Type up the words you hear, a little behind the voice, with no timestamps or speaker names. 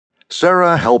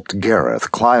Sarah helped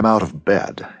Gareth climb out of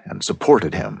bed and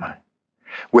supported him.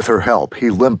 With her help, he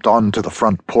limped onto the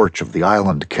front porch of the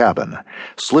island cabin,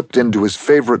 slipped into his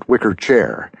favorite wicker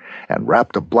chair, and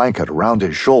wrapped a blanket around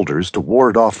his shoulders to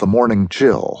ward off the morning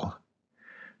chill.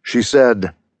 She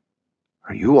said,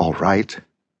 "Are you all right?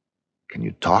 Can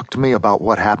you talk to me about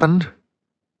what happened?"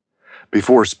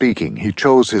 Before speaking, he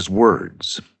chose his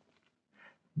words.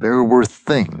 There were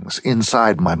things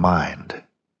inside my mind.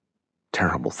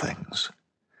 Terrible things.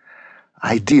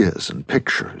 Ideas and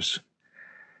pictures.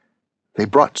 They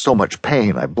brought so much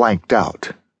pain I blanked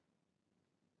out.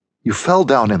 You fell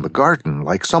down in the garden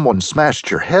like someone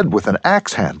smashed your head with an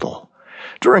axe handle.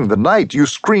 During the night, you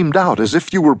screamed out as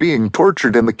if you were being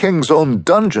tortured in the king's own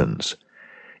dungeons.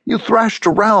 You thrashed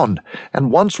around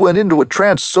and once went into a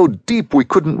trance so deep we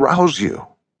couldn't rouse you.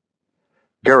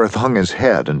 Gareth hung his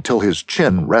head until his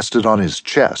chin rested on his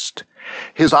chest.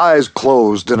 His eyes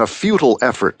closed in a futile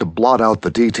effort to blot out the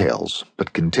details,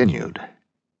 but continued.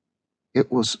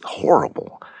 It was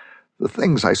horrible, the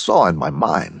things I saw in my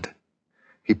mind.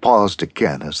 He paused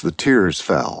again as the tears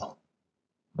fell.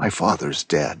 My father's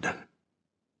dead.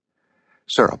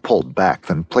 Sarah pulled back,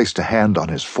 then placed a hand on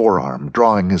his forearm,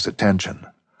 drawing his attention.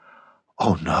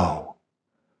 Oh no.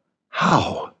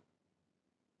 How?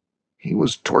 He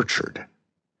was tortured.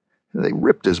 They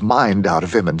ripped his mind out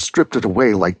of him and stripped it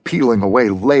away like peeling away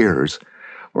layers,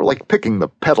 or like picking the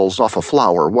petals off a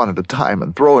flower one at a time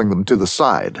and throwing them to the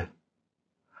side.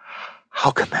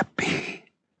 How can that be?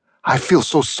 I feel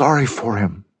so sorry for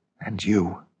him, and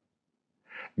you.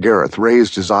 Gareth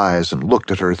raised his eyes and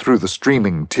looked at her through the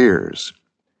streaming tears.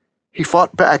 He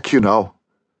fought back, you know.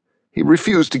 He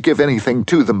refused to give anything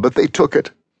to them, but they took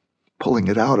it, pulling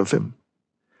it out of him.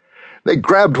 They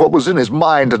grabbed what was in his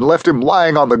mind and left him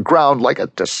lying on the ground like a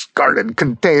discarded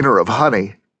container of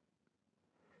honey.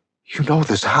 You know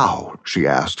this how? She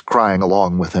asked, crying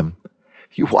along with him.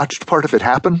 You watched part of it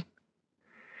happen?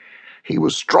 He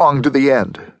was strong to the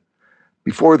end.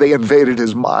 Before they invaded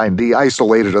his mind, he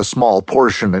isolated a small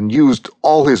portion and used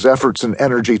all his efforts and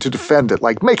energy to defend it,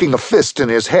 like making a fist in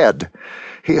his head.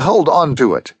 He held on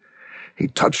to it. He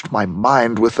touched my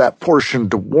mind with that portion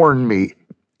to warn me,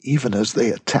 even as they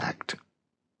attacked.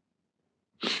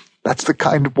 That's the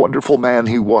kind of wonderful man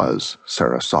he was,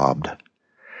 Sarah sobbed.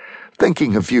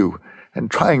 Thinking of you and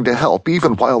trying to help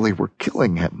even while they were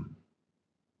killing him.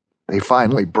 They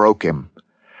finally broke him.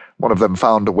 One of them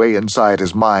found a way inside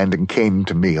his mind and came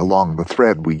to me along the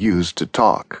thread we used to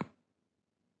talk.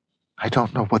 I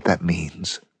don't know what that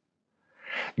means.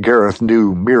 Gareth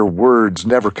knew mere words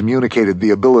never communicated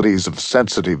the abilities of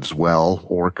sensitives well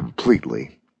or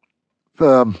completely.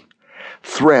 The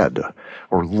thread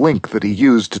or link that he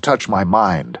used to touch my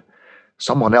mind,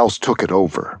 someone else took it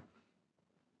over.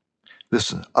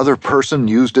 This other person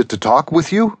used it to talk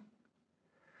with you?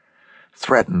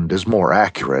 Threatened is more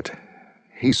accurate.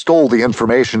 He stole the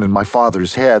information in my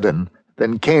father's head and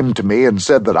then came to me and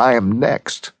said that I am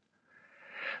next.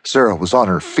 Sarah was on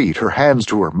her feet, her hands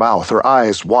to her mouth, her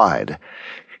eyes wide.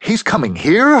 He's coming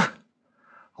here?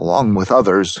 Along with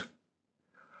others.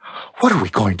 What are we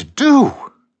going to do?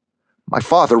 My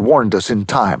father warned us in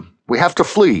time. We have to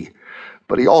flee.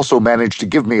 But he also managed to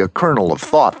give me a kernel of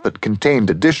thought that contained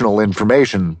additional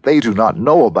information they do not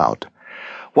know about.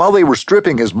 While they were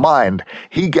stripping his mind,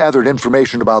 he gathered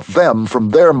information about them from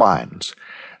their minds.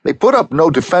 They put up no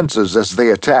defenses as they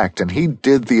attacked, and he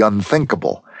did the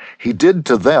unthinkable. He did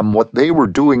to them what they were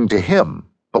doing to him,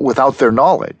 but without their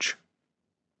knowledge.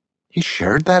 He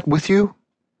shared that with you?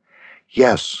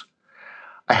 Yes.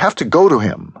 I have to go to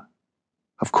him.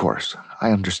 Of course,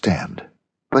 I understand.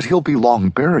 But he'll be long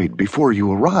buried before you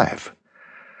arrive.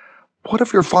 What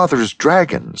of your father's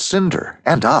dragon, Cinder,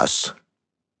 and us?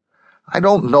 I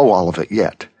don't know all of it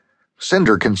yet.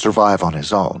 Cinder can survive on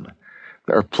his own.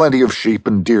 There are plenty of sheep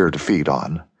and deer to feed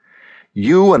on.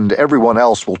 You and everyone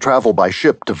else will travel by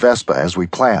ship to Vespa as we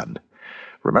planned.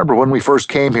 Remember when we first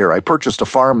came here, I purchased a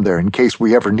farm there in case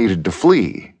we ever needed to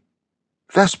flee.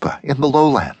 Vespa in the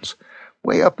lowlands,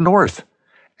 way up north.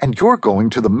 And you're going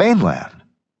to the mainland.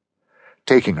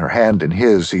 Taking her hand in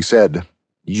his, he said,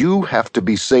 You have to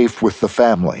be safe with the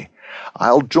family.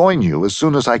 I'll join you as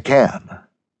soon as I can.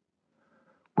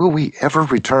 Will we ever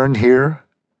return here?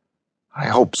 I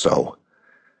hope so.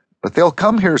 But they'll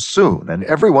come here soon, and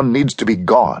everyone needs to be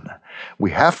gone.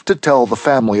 We have to tell the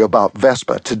family about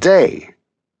Vespa today.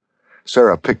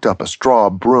 Sarah picked up a straw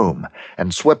broom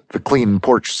and swept the clean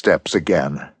porch steps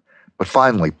again, but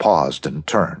finally paused and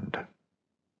turned.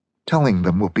 Telling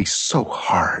them will be so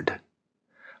hard.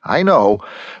 I know,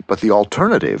 but the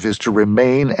alternative is to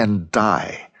remain and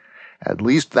die. At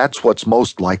least that's what's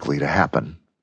most likely to happen.